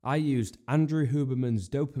I used Andrew Huberman's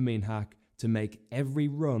dopamine hack to make every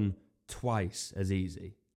run twice as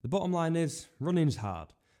easy. The bottom line is, running's hard,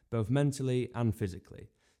 both mentally and physically,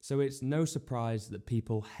 so it's no surprise that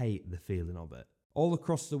people hate the feeling of it. All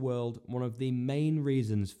across the world, one of the main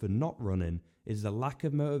reasons for not running is the lack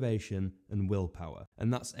of motivation and willpower,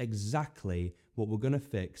 and that's exactly what we're going to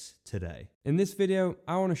fix today. In this video,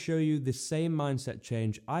 I want to show you the same mindset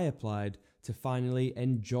change I applied to finally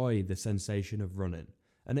enjoy the sensation of running,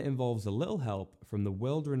 and it involves a little help from the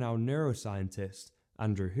world-renowned neuroscientist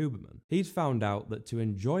Andrew Huberman. He's found out that to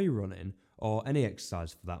enjoy running, or any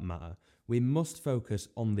exercise for that matter, we must focus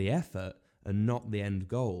on the effort and not the end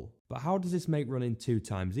goal. But how does this make running 2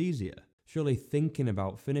 times easier? Surely thinking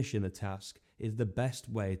about finishing the task is the best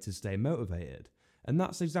way to stay motivated. And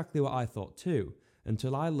that's exactly what I thought too,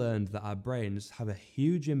 until I learned that our brains have a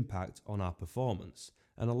huge impact on our performance,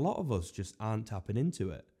 and a lot of us just aren't tapping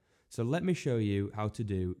into it. So let me show you how to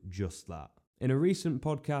do just that. In a recent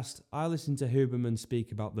podcast, I listened to Huberman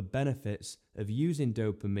speak about the benefits of using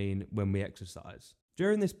dopamine when we exercise.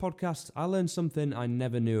 During this podcast, I learned something I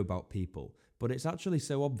never knew about people, but it's actually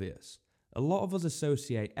so obvious. A lot of us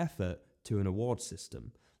associate effort to an award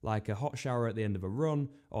system, like a hot shower at the end of a run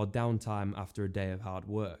or downtime after a day of hard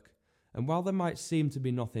work. And while there might seem to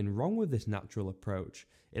be nothing wrong with this natural approach,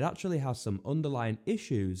 it actually has some underlying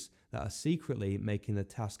issues that are secretly making the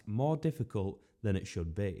task more difficult than it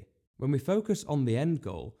should be. When we focus on the end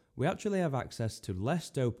goal, we actually have access to less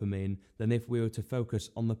dopamine than if we were to focus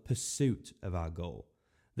on the pursuit of our goal.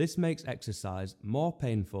 This makes exercise more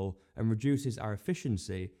painful and reduces our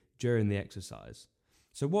efficiency during the exercise.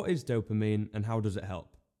 So what is dopamine and how does it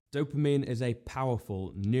help? Dopamine is a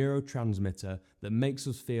powerful neurotransmitter that makes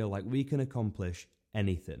us feel like we can accomplish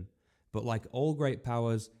anything. But like all great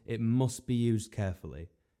powers, it must be used carefully.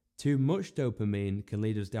 Too much dopamine can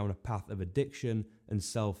lead us down a path of addiction and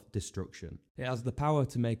self-destruction. It has the power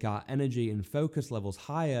to make our energy and focus levels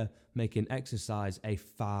higher, making exercise a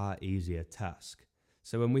far easier task.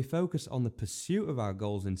 So when we focus on the pursuit of our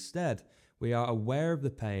goals instead, we are aware of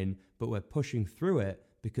the pain, but we're pushing through it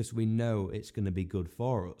because we know it's going to be good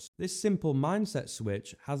for us. This simple mindset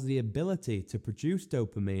switch has the ability to produce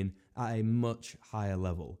dopamine at a much higher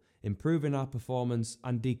level, improving our performance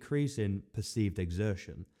and decreasing perceived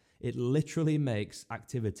exertion. It literally makes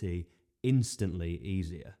activity instantly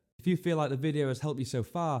easier. If you feel like the video has helped you so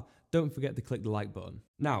far, don't forget to click the like button.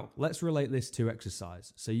 Now, let's relate this to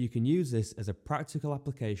exercise, so you can use this as a practical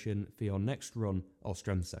application for your next run or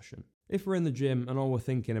strength session. If we're in the gym and all we're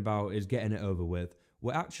thinking about is getting it over with,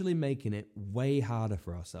 we're actually making it way harder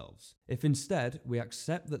for ourselves. If instead we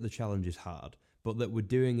accept that the challenge is hard, but that we're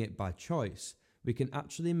doing it by choice, we can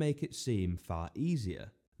actually make it seem far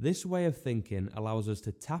easier. This way of thinking allows us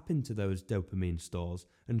to tap into those dopamine stores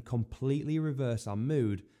and completely reverse our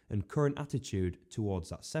mood and current attitude towards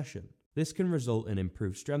that session. This can result in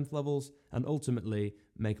improved strength levels and ultimately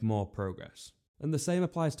make more progress. And the same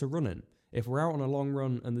applies to running. If we're out on a long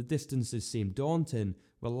run and the distances seem daunting,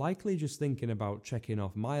 we're likely just thinking about checking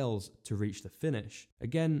off miles to reach the finish.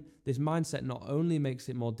 Again, this mindset not only makes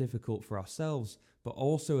it more difficult for ourselves, but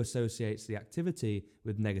also associates the activity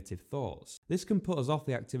with negative thoughts. This can put us off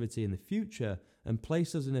the activity in the future and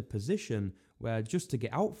place us in a position where just to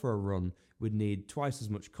get out for a run, we'd need twice as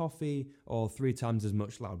much coffee or 3 times as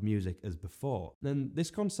much loud music as before. And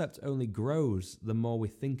this concept only grows the more we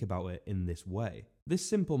think about it in this way. This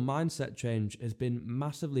simple mindset change has been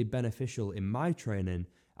massively beneficial in my training.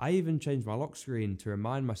 I even changed my lock screen to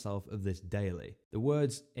remind myself of this daily. The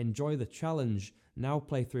words "enjoy the challenge" now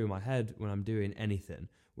play through my head when I'm doing anything,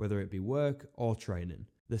 whether it be work or training.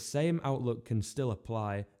 The same outlook can still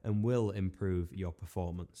apply and will improve your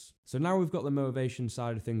performance. So now we've got the motivation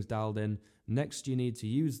side of things dialed in, next you need to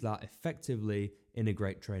use that effectively in a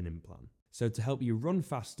great training plan. So to help you run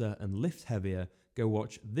faster and lift heavier, go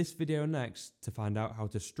watch this video next to find out how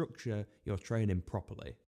to structure your training properly.